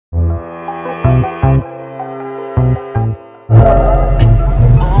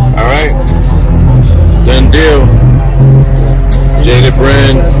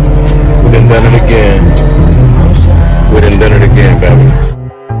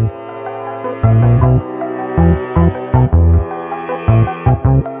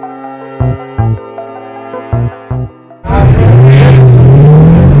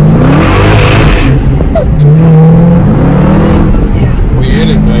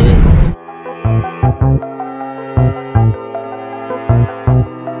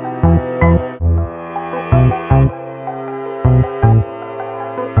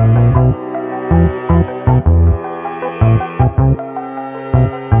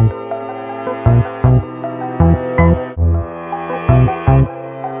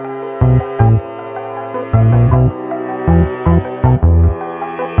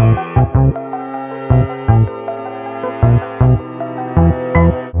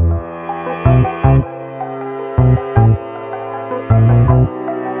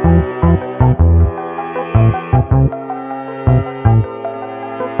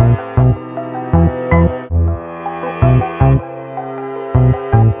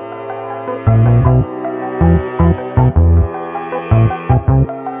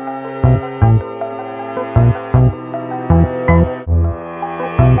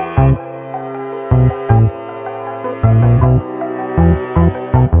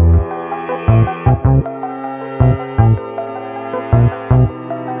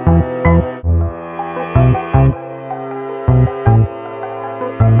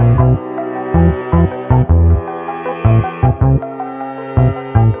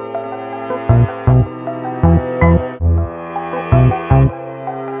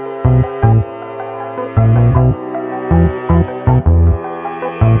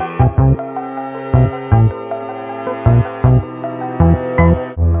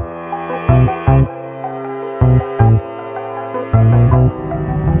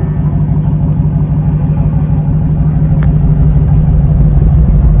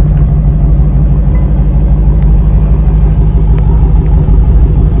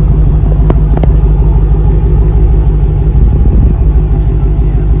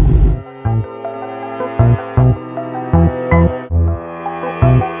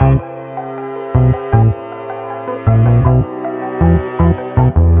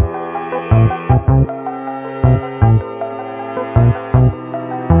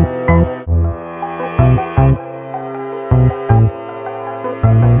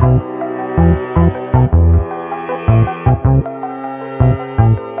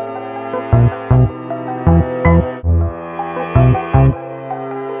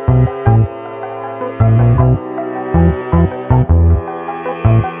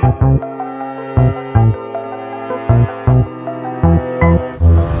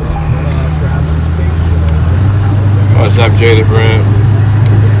What's up, Jaded Brand?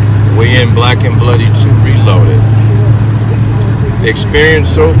 We in Black and Bloody 2 Reloaded. The experience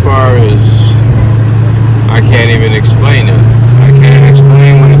so far is, I can't even explain it. I can't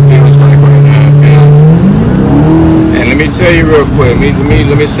explain what it feels like right now. And let me tell you real quick,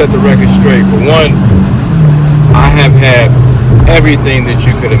 let me set the record straight. For one, I have had everything that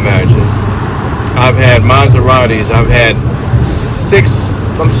you could imagine. I've had Maseratis, I've had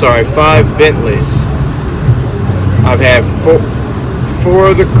 5 Bentleys. I've had four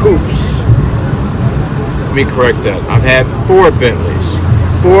of the coupes. Let me correct that. I've had 4 Bentleys,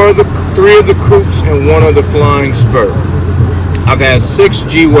 3 of the coupes, and 1 of the Flying Spur. I've had 6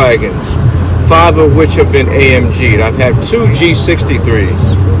 G-Wagons, 5 of which have been AMG'd. I've had 2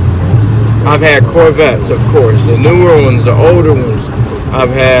 G63s. I've had Corvettes, of course, the newer ones, the older ones.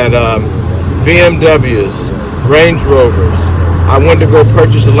 I've had BMWs, Range Rovers. I went to go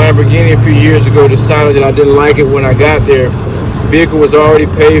purchase a Lamborghini a few years ago, decided that I didn't like it when I got there. Vehicle was already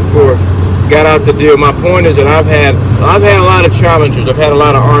paid for, got out the deal. My point is that I've had a lot of Challengers, I've had a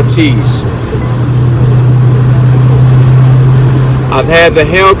lot of RTs. I've had the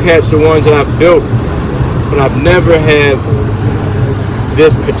Hellcats, the ones that I've built, but I've never had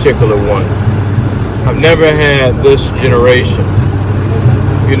this particular one. I've never had this generation.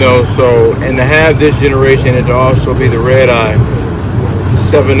 You know, so, and to have this generation and to also be the Redeye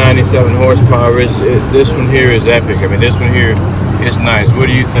 797 horsepower, this one here is epic. I mean, this one here is nice. What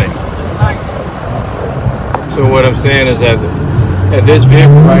do you think? So what I'm saying is that this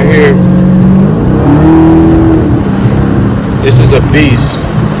vehicle right here, this is a beast.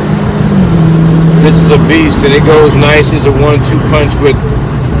 This is a beast, and it goes nice as a 1-2 punch with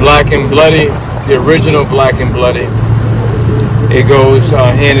Black and Bloody, the original Black and Bloody. It goes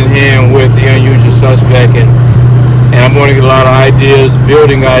hand in hand with the Unusual Suspect, and I'm going to get a lot of ideas,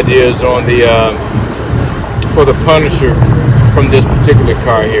 building ideas on the for the Punisher from this particular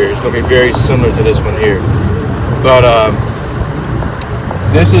car here. It's going to be very similar to this one here. But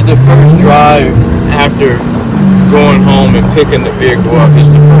this is the first drive after going home and picking the vehicle up.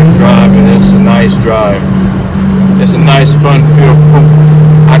 It's the first drive, and it's a nice drive. It's a nice, fun-filled coupe.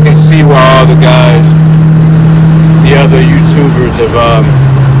 I can see why all the guys, the other YouTubers, have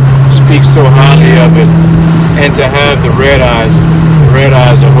speak so highly of it. And to have the Redeye's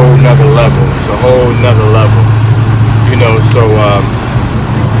a whole nother level. It's a whole nother level. You know, so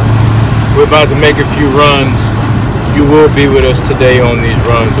we're about to make a few runs. You will be with us today on these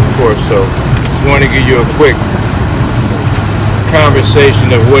runs, of course. So just want to give you a quick conversation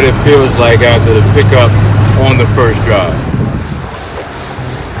of what it feels like after the pickup on the first drive.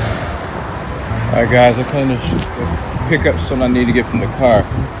 Alright guys, I kind of pick up something I need to get from the car.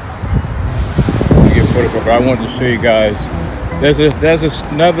 But I wanted to show you guys, there's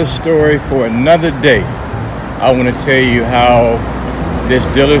another story for another day. I want to tell you how this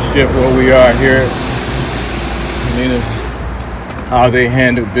dealership where we are here, how they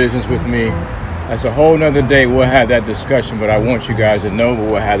handle business with me. That's a whole nother day. We'll have that discussion, but I want you guys to know, but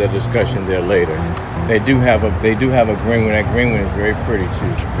we'll have that discussion there later. They do have a green one. That green one is very pretty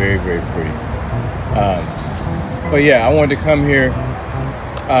too. Very, very pretty. But yeah, I wanted to come here.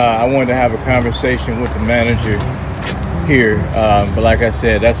 I wanted to have a conversation with the manager here. But like I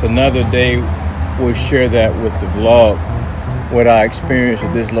said, that's another day. We'll share that with the vlog, what I experienced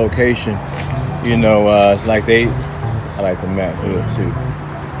at this location. You know, it's like I like the map hood too.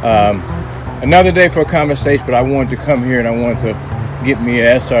 Another day for a conversation, but I wanted to come here and I wanted to get me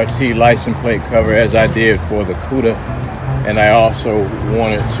a SRT license plate cover as I did for the CUDA. And I also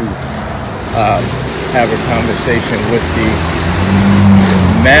wanted to have a conversation with the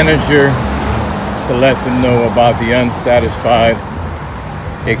manager to let them know about the unsatisfied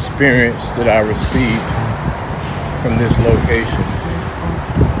experience that I received from this location.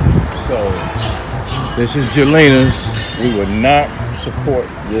 So this is Jelena's. We would not support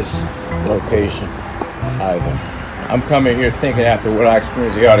this location either. I'm coming here thinking after what I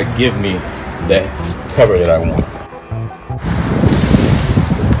experienced, they ought to give me that cover that I want.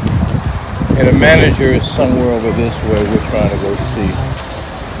 And the manager is somewhere over this way. We're trying to go see.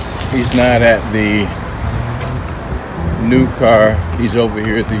 He's not at the new car. He's over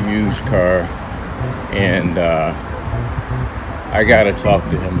here at the used car. And I gotta talk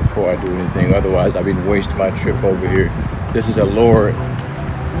to him before I do anything. Otherwise, I've been wasting my trip over here. This is a lower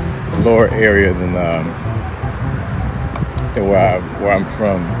area than where I'm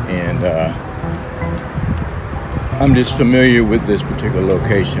from, and I'm just familiar with this particular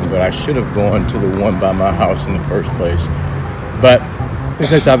location. But I should have gone to the one by my house in the first place. But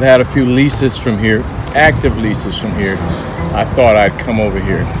because I've had a few leases from here, active leases from here, I thought I'd come over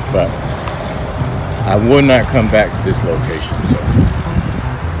here. But I will not come back to this location. So.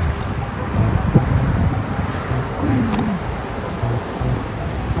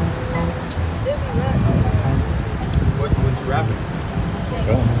 What you rapping?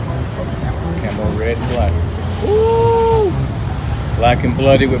 Sure. Camo red and black. Woo! Black and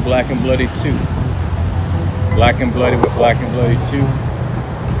Bloody with Black and Bloody 2. Black and Bloody with Black and Bloody 2.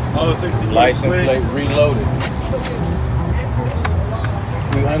 Oh, 60 License plate reloaded.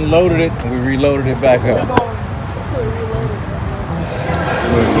 We unloaded it and we reloaded it back up.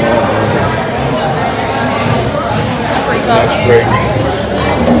 That's great.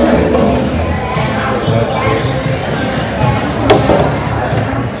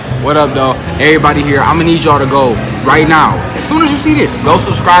 What up, though? Everybody here, I'm gonna need y'all to go right now. As soon as you see this, go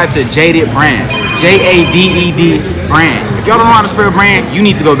subscribe to JADED brand. JADED brand. If y'all don't know how to spell brand, you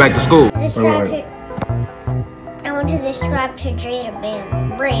need to go back to school. I want to subscribe to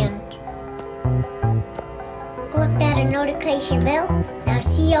JADED brand. Click that notification bell, and I'll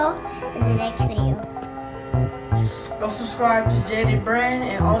see y'all in the next video. Go subscribe to JADED brand,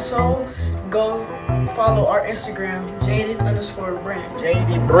 and also go follow our Instagram, JADED_brand.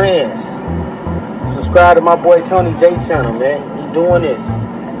 JD Brands. Subscribe to my boy Tony J channel, man. He doing this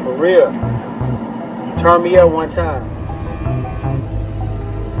for real. He turned me up one time.